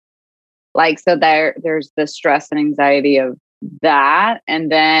Like, so there's the stress and anxiety of that.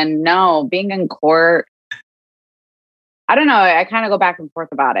 And then no, being in court, I don't know. I kind of go back and forth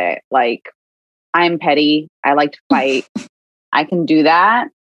about it. Like, I'm petty. I like to fight. I can do that.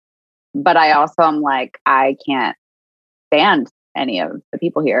 But I also am like, I can't stand any of the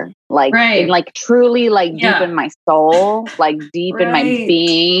people here. Like, Right. and like truly like Yeah. deep in my soul, like deep in my Right.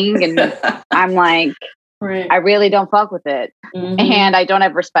 being. And I'm like, Right. I really don't fuck with it. Mhm. And I don't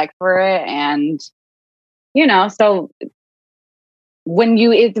have respect for it. And, you know, so when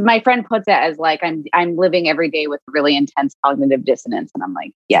my friend puts it as like, I'm living every day with really intense cognitive dissonance. And I'm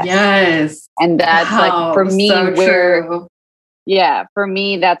like, yes. Yes. And that's like, for me, so where, true. yeah, for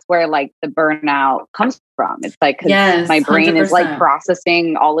me, that's where like the burnout comes from. It's like, cause Yes, my brain is like 100%.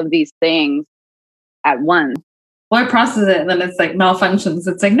 processing all of these things at once. Well, I process it and then it's like malfunctions.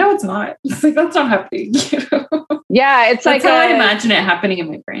 It's like, no, it's not. It's like, that's not happening. You know? Yeah. It's That's like, how I imagine it happening in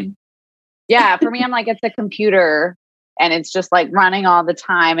my brain. yeah, for me, I'm like, it's a computer and it's just like running all the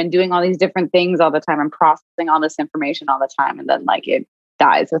time and doing all these different things all the time. I'm processing all this information all the time. And then like it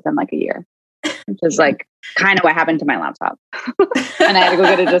dies within like a year, which is like kind of what happened to my laptop. And I had to go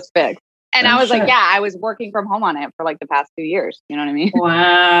get it just fixed. And I was like, yeah, I was working from home on it for like the past 2 years. You know what I mean?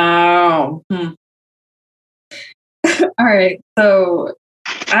 Wow. All right. So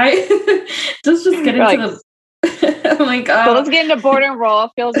I just get into the I'm like, oh. So let's get into Border and Roll.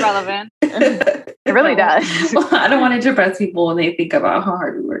 Feels relevant. It really does. Well, I don't want to depress people when they think about how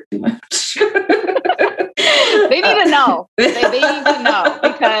hard we work too much. They need to know. They need to know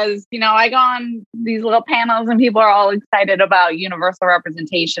because, you know, I go on these little panels and people are all excited about universal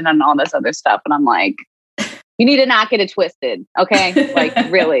representation and all this other stuff. And I'm like, you need to not get it twisted. Okay. Like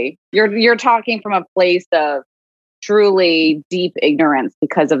really, you're talking from a place of truly deep ignorance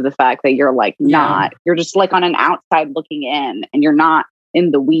because of the fact that you're like you're just like on an outside looking in and you're not in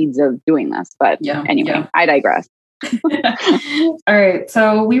the weeds of doing this. But anyway, I digress. All right.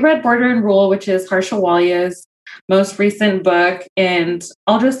 So we read Border and Rule, which is Harsha Walia's most recent book. And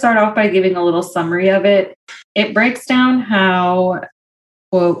I'll just start off by giving a little summary of it. It breaks down how,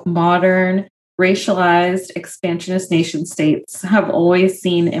 quote, modern, racialized, expansionist nation states have always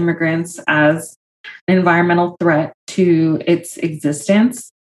seen immigrants as an environmental threat to its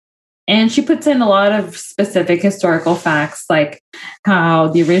existence. And she puts in a lot of specific historical facts, like how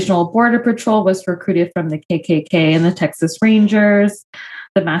the original Border Patrol was recruited from the KKK and the Texas Rangers,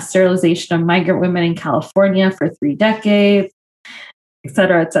 the mass sterilization of migrant women in California for 3 decades, et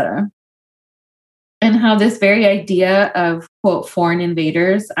cetera, et cetera. And how this very idea of, quote, foreign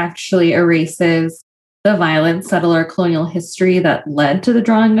invaders actually erases the violent settler colonial history that led to the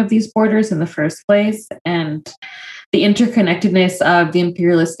drawing of these borders in the first place, and the interconnectedness of the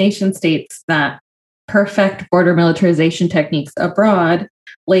imperialist nation states that perfect border militarization techniques abroad,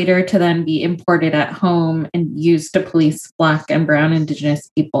 later to then be imported at home and used to police Black and Brown Indigenous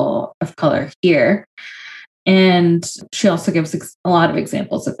people of color here. And she also gives a lot of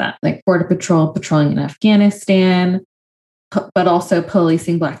examples of that, like Border Patrol patrolling in Afghanistan, but also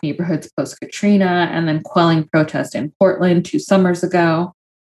policing Black neighborhoods post-Katrina, and then quelling protest in Portland 2 summers ago.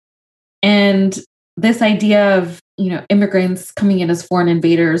 And this idea of, you know, immigrants coming in as foreign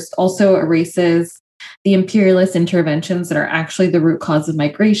invaders also erases the imperialist interventions that are actually the root cause of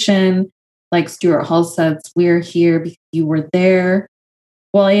migration. Like Stuart Hall says, we're here because you were there.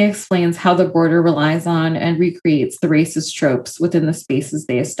 Walia explains how the border relies on and recreates the racist tropes within the spaces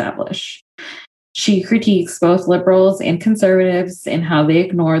they establish. She critiques both liberals and conservatives in how they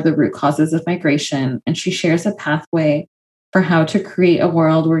ignore the root causes of migration, and she shares a pathway for how to create a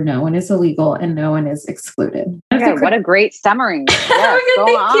world where no one is illegal and no one is excluded. Yeah, what a great summary. Yes, go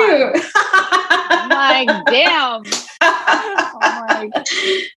Thank on. you. I'm like, damn. I'm like,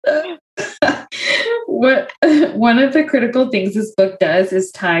 one of the critical things this book does is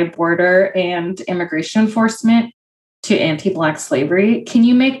tie border and immigration enforcement to anti-Black slavery. Can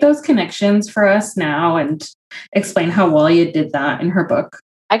you make those connections for us now and explain how Walia did that in her book?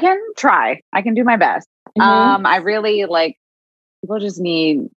 I can try. I can do my best. Mm-hmm. I really like, people just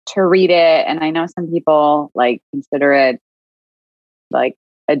need to read it. And I know some people like consider it like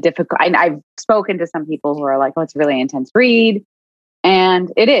a difficult, I've spoken to some people who are like, oh, it's a really intense read.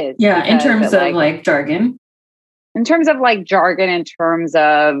 And it is. Yeah. In terms of like jargon. In terms of like jargon, in terms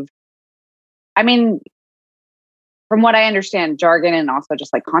of, I mean, from what I understand, jargon and also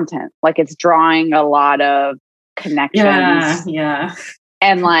just like content, like it's drawing a lot of connections. Yeah.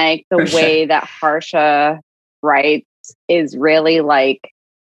 And like the way that Harsha writes is really like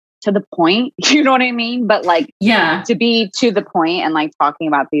to the point, you know what I mean? But like, to be to the point and like talking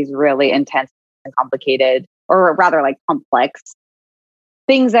about these really intense and complicated, or rather like complex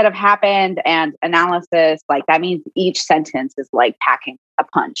things that have happened and analysis, like that means each sentence is like packing a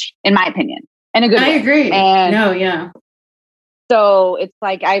punch, in my opinion, in a good way. I agree. And no, yeah. so it's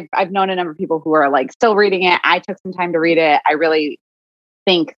like I've known a number of people who are like still reading it. I took some time to read it. I really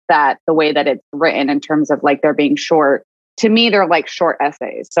think that the way that it's written in terms of like they're being short, to me, they're like short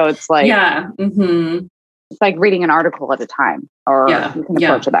essays. So it's like, yeah. Mm-hmm. It's like reading an article at a time, or you can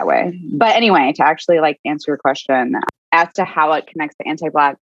approach it that way. But anyway, to actually like answer your question as to how it connects to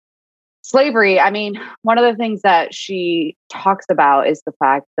anti-Black slavery, I mean, one of the things that she talks about is the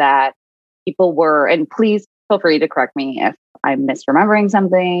fact that people were, and please feel free to correct me if I'm misremembering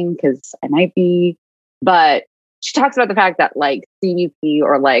something, because I might be, but she talks about the fact that like CBP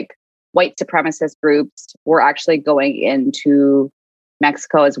or like white supremacist groups were actually going into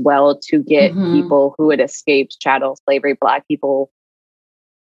Mexico as well to get people who had escaped chattel slavery, Black people,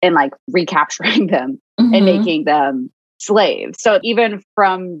 and like recapturing them and making them slaves. So even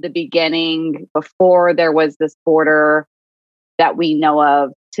from the beginning, before there was this border that we know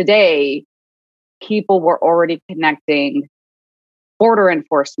of today, people were already connecting border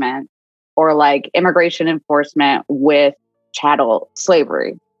enforcement or like immigration enforcement with chattel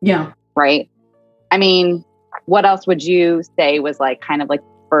slavery. Yeah. Right. I mean, what else would you say was like kind of like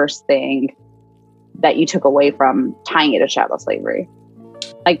the first thing that you took away from tying it to chattel slavery?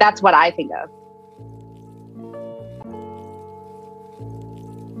 Like, that's what I think of.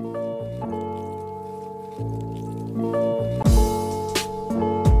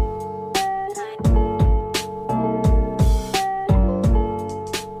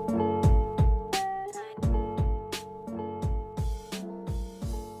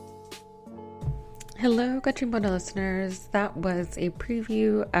 Hello, Kachimbona listeners. That was a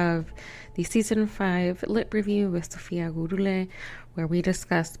preview of the Season 5 Lit Review with Sofia Gurule, where we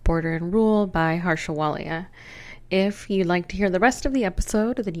discussed Border and Rule by Harsha Walia. If you'd like to hear the rest of the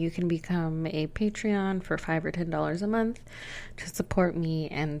episode, then you can become a Patreon for $5 or $10 a month to support me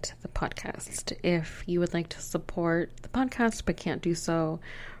and the podcast. If you would like to support the podcast but can't do so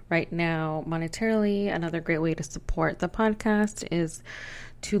right now monetarily, another great way to support the podcast is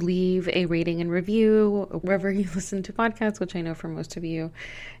to leave a rating and review wherever you listen to podcasts, which I know for most of you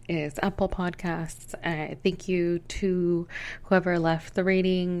is Apple Podcasts. Thank you to whoever left the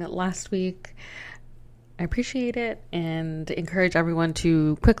rating last week. I appreciate it and encourage everyone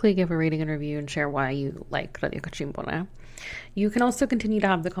to quickly give a rating and review and share why you like Radio Kachimbona. You can also continue to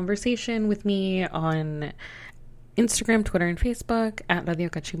have the conversation with me on Instagram, Twitter, and Facebook at Radio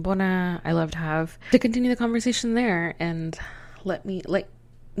Kachimbona. I love to continue the conversation there, and let me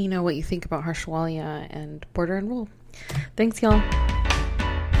know what you think about Harsha Walia and Border and Rule. Thanks, y'all.